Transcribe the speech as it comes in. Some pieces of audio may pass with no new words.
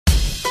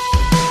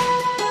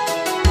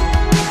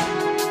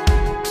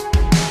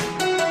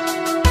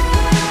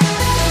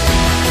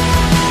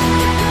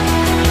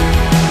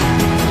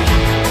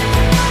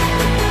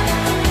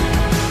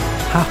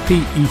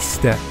Happy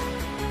Easter!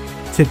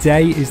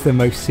 Today is the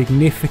most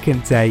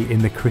significant day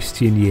in the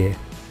Christian year,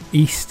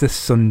 Easter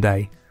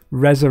Sunday,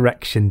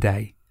 Resurrection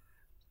Day.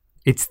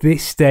 It's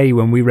this day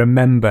when we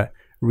remember,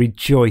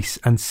 rejoice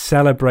and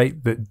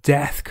celebrate that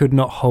death could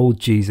not hold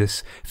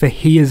Jesus, for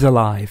he is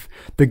alive,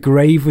 the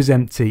grave was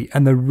empty,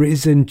 and the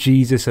risen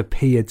Jesus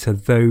appeared to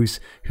those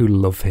who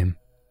love him.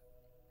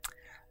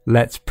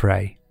 Let's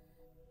pray.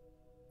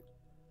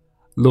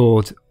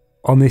 Lord,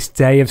 on this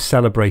day of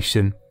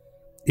celebration,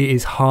 it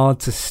is hard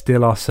to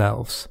still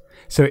ourselves.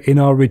 So in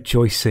our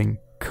rejoicing,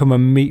 come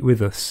and meet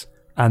with us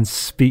and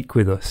speak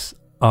with us,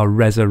 our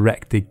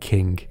resurrected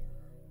King.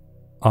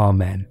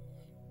 Amen.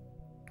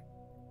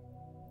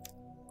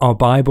 Our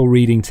Bible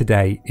reading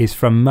today is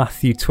from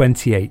Matthew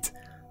 28,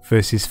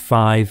 verses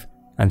 5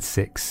 and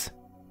 6.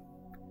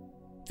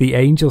 The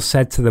angel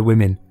said to the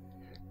women,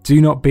 "Do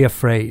not be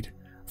afraid,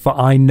 for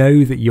I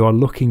know that you are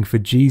looking for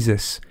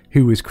Jesus,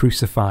 who was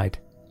crucified.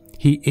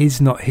 He is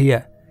not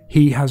here.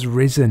 He has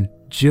risen,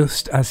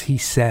 just as he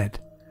said.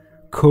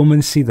 Come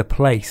and see the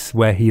place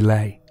where he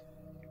lay."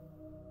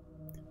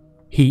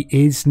 He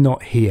is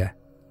not here.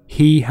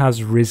 He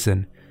has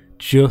risen,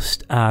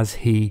 just as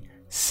he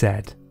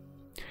said.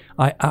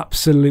 I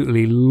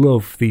absolutely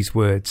love these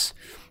words.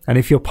 And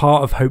if you're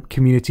part of Hope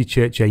Community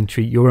Church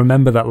Aintree, you'll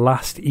remember that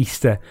last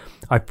Easter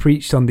I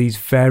preached on these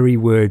very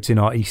words in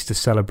our Easter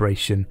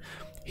celebration.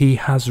 He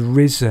has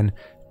risen,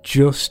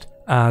 just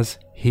as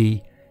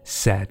he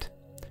said.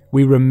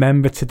 We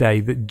remember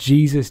today that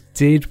Jesus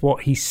did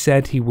what he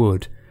said he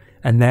would,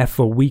 and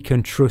therefore we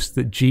can trust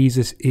that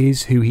Jesus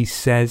is who he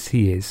says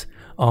he is,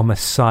 our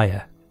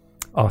Messiah,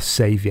 our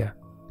Saviour.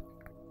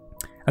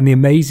 And the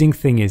amazing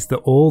thing is that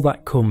all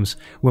that comes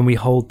when we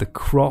hold the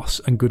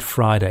cross and Good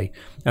Friday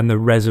and the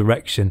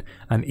resurrection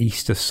and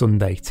Easter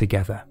Sunday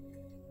together.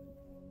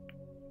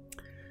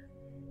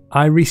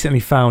 I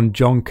recently found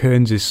John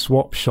Kearns'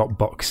 swap shop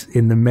box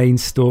in the main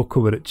store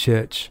cupboard at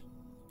church.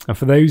 And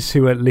for those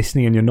who are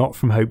listening and you're not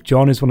from Hope,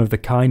 John is one of the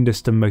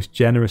kindest and most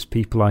generous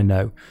people I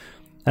know.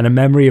 And a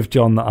memory of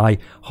John that I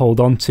hold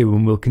on to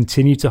and will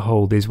continue to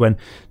hold is when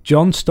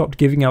John stopped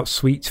giving out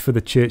sweets for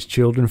the church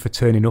children for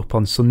turning up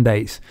on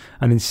Sundays,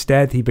 and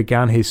instead he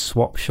began his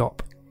swap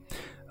shop.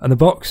 And the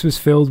box was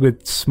filled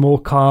with small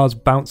cars,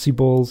 bouncy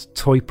balls,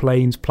 toy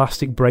planes,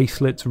 plastic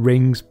bracelets,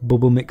 rings,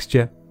 bubble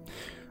mixture.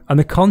 And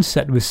the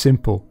concept was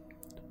simple.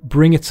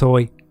 Bring a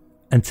toy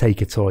and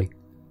take a toy.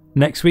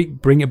 Next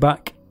week, bring it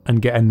back and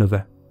get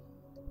another.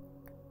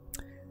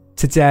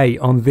 Today,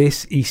 on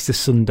this Easter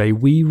Sunday,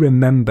 we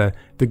remember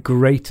the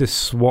greatest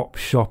swap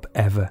shop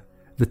ever,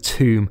 the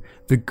tomb,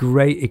 the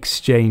great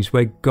exchange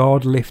where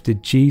God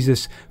lifted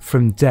Jesus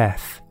from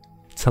death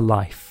to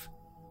life.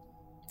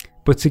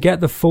 But to get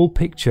the full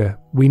picture,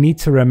 we need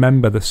to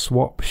remember the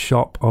swap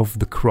shop of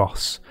the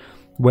cross,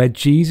 where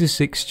Jesus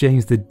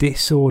exchanged the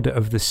disorder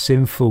of the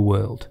sinful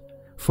world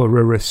for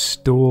a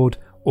restored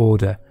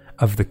order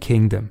of the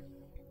kingdom.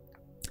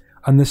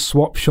 And the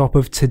swap shop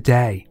of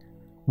today,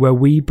 where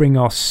we bring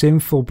our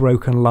sinful,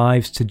 broken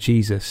lives to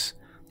Jesus,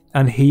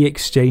 and he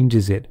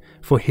exchanges it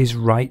for his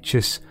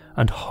righteous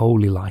and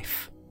holy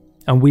life.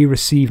 And we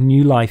receive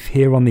new life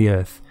here on the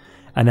earth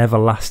and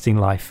everlasting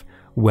life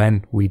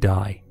when we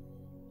die.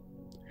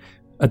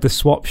 At the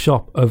swap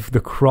shop of the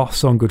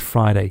cross on Good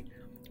Friday,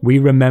 we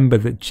remember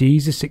that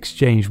Jesus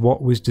exchanged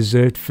what was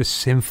deserved for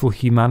sinful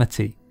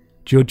humanity,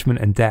 judgment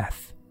and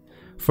death,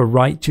 for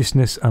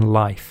righteousness and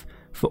life,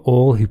 for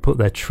all who put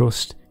their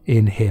trust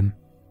in him.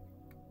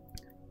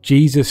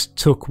 Jesus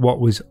took what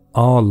was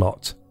our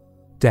lot,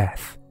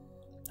 death,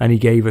 and he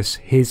gave us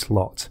his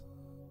lot,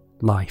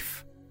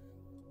 life.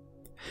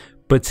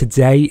 But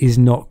today is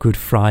not Good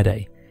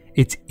Friday,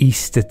 it's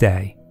Easter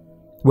Day,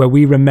 where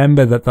we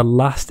remember that the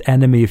last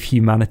enemy of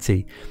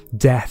humanity,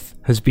 death,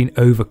 has been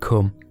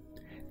overcome.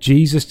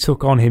 Jesus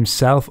took on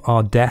himself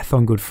our death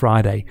on Good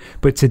Friday,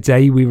 but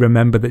today we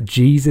remember that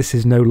Jesus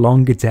is no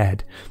longer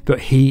dead,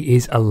 but he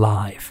is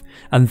alive,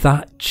 and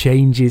that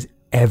changes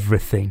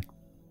everything.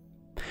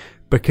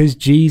 Because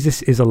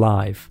Jesus is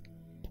alive,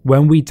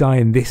 when we die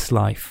in this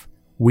life,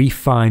 we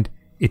find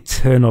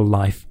eternal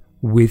life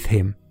with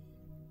him.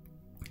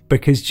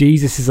 Because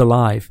Jesus is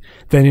alive,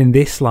 then in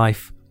this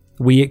life,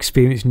 we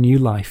experience new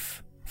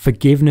life,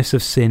 forgiveness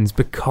of sins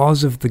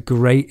because of the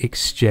great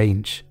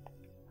exchange,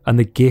 and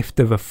the gift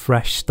of a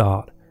fresh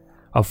start,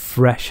 of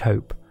fresh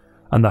hope,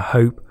 and the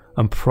hope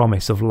and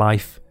promise of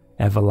life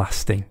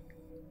everlasting.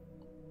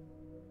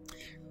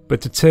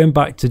 But to turn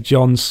back to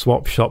John's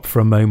swap shop for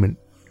a moment,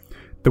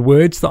 the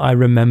words that I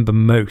remember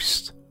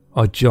most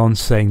are John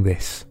saying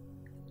this: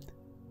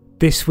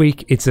 "This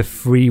week it's a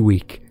free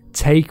week,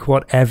 take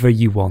whatever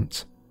you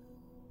want."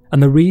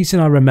 And the reason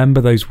I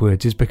remember those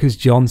words is because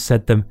John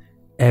said them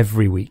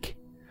every week.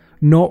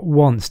 Not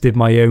once did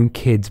my own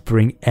kids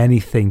bring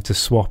anything to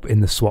swap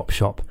in the swap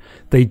shop.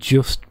 They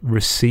just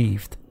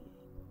received.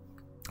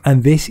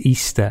 And this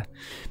Easter,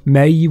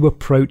 may you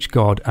approach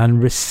God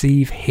and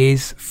receive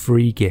his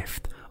free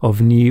gift of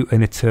new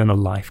and eternal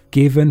life,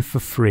 given for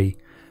free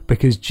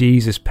because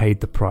Jesus paid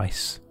the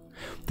price.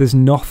 There's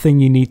nothing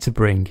you need to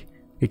bring.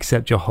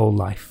 except your whole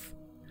life.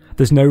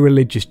 There's no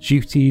religious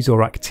duties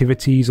or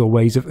activities or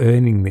ways of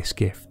earning this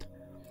gift.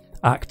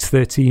 Acts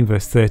 13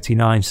 verse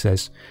 39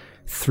 says,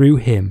 "Through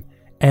him,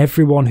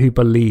 everyone who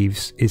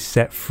believes is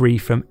set free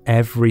from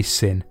every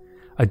sin,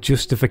 a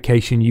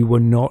justification you were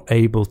not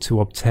able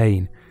to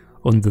obtain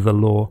under the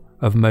law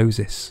of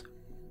Moses."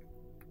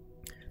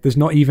 There's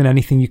not even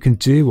anything you can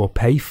do or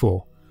pay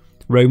for.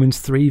 Romans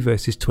 3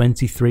 verses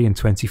 23 and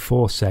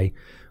 24 say,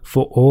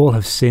 "For all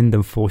have sinned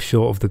and fall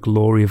short of the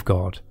glory of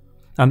God,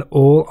 and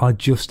all are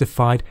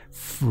justified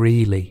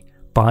freely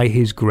by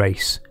his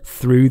grace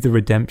through the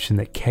redemption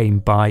that came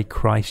by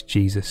Christ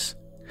Jesus."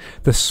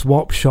 The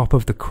swap shop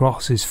of the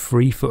cross is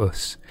free for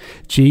us.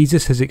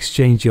 Jesus has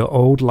exchanged your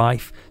old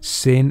life,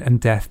 sin and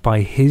death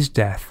by his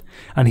death,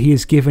 and he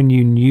has given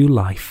you new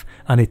life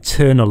and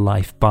eternal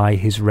life by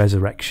his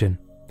resurrection.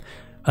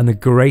 And the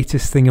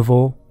greatest thing of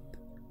all,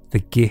 the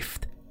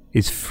gift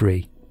is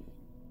free.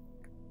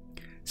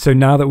 So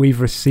now that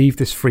we've received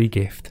this free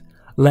gift,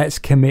 let's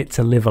commit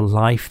to live a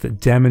life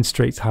that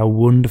demonstrates how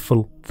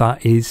wonderful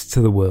that is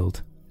to the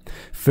world.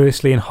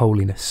 Firstly, in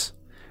holiness.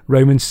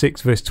 Romans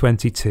 6 verse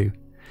 22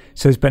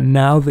 says, "But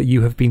now that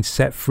you have been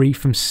set free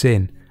from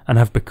sin and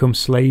have become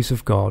slaves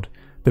of God,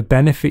 the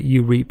benefit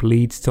you reap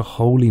leads to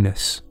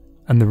holiness,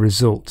 and the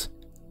result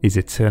is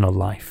eternal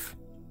life."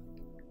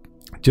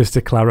 Just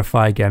to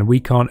clarify again, we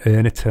can't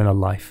earn eternal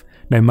life.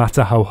 No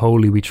matter how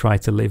holy we try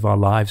to live our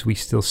lives, we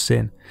still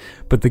sin.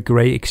 But the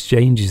great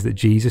exchange is that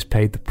Jesus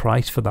paid the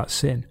price for that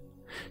sin.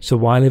 So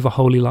why live a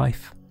holy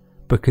life?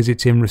 Because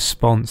it's in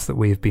response that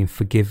we have been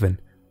forgiven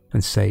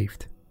and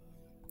saved.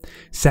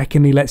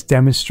 Secondly, let's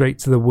demonstrate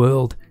to the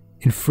world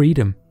in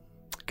freedom.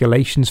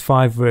 Galatians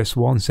 5 verse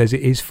 1 says,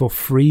 "It is for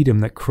freedom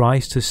that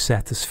Christ has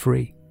set us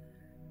free."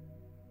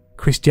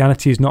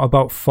 Christianity is not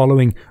about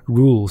following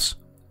rules,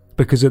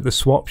 because at the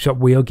swap shop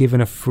we are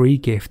given a free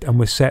gift and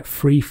we're set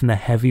free from the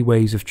heavy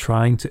ways of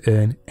trying to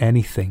earn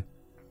anything.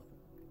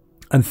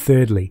 And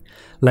thirdly,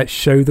 let's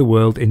show the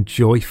world in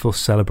joyful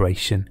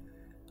celebration.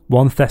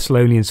 1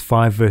 Thessalonians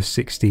 5 verse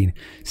 16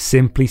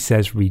 simply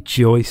says,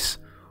 "Rejoice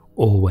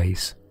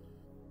always."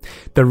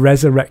 The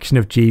resurrection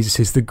of Jesus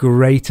is the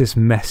greatest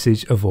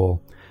message of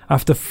all.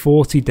 After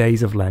 40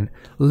 days of Lent,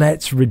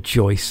 let's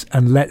rejoice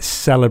and let's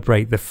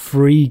celebrate the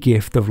free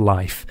gift of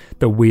life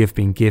that we have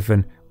been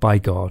given by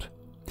God.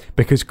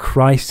 Because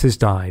Christ has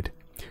died,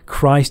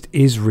 Christ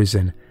is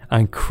risen,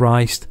 and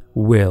Christ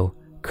will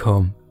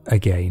come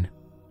again.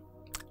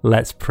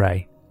 Let's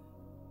pray.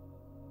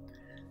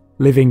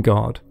 Living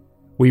God,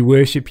 we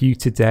worship you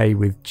today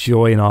with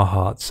joy in our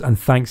hearts and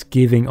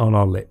thanksgiving on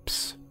our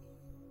lips.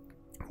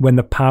 When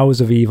the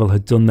powers of evil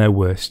had done their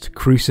worst,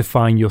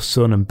 crucifying your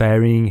Son and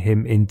burying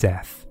him in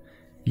death,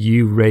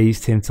 you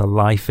raised him to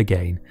life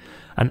again,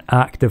 an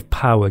act of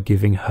power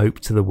giving hope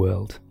to the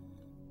world.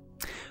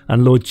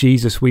 And Lord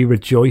Jesus, we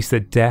rejoice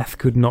that death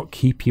could not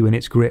keep you in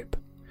its grip,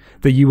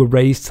 that you were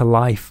raised to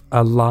life,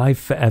 alive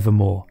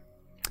forevermore.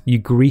 You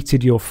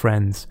greeted your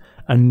friends,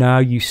 and now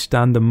you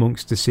stand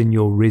amongst us in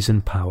your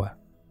risen power.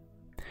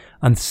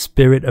 And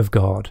Spirit of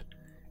God,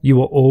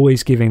 you are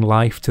always giving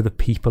life to the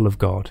people of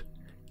God,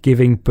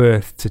 giving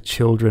birth to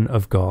children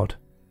of God.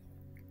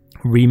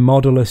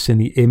 Remodel us in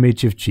the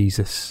image of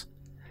Jesus.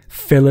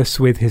 Fill us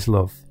with his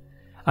love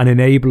and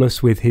enable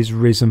us with his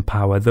risen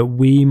power, that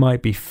we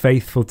might be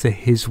faithful to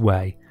his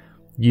way,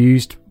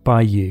 used by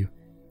you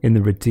in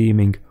the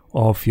redeeming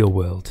of your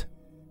world.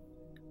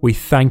 We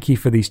thank you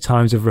for these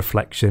times of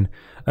reflection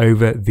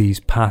over these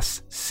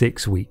past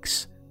 6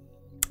 weeks.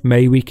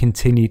 May we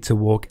continue to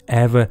walk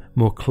ever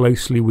more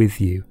closely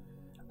with you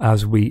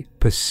as we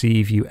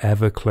perceive you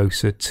ever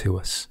closer to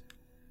us.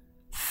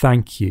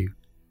 Thank you.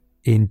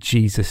 In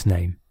Jesus'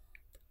 name.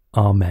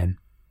 Amen.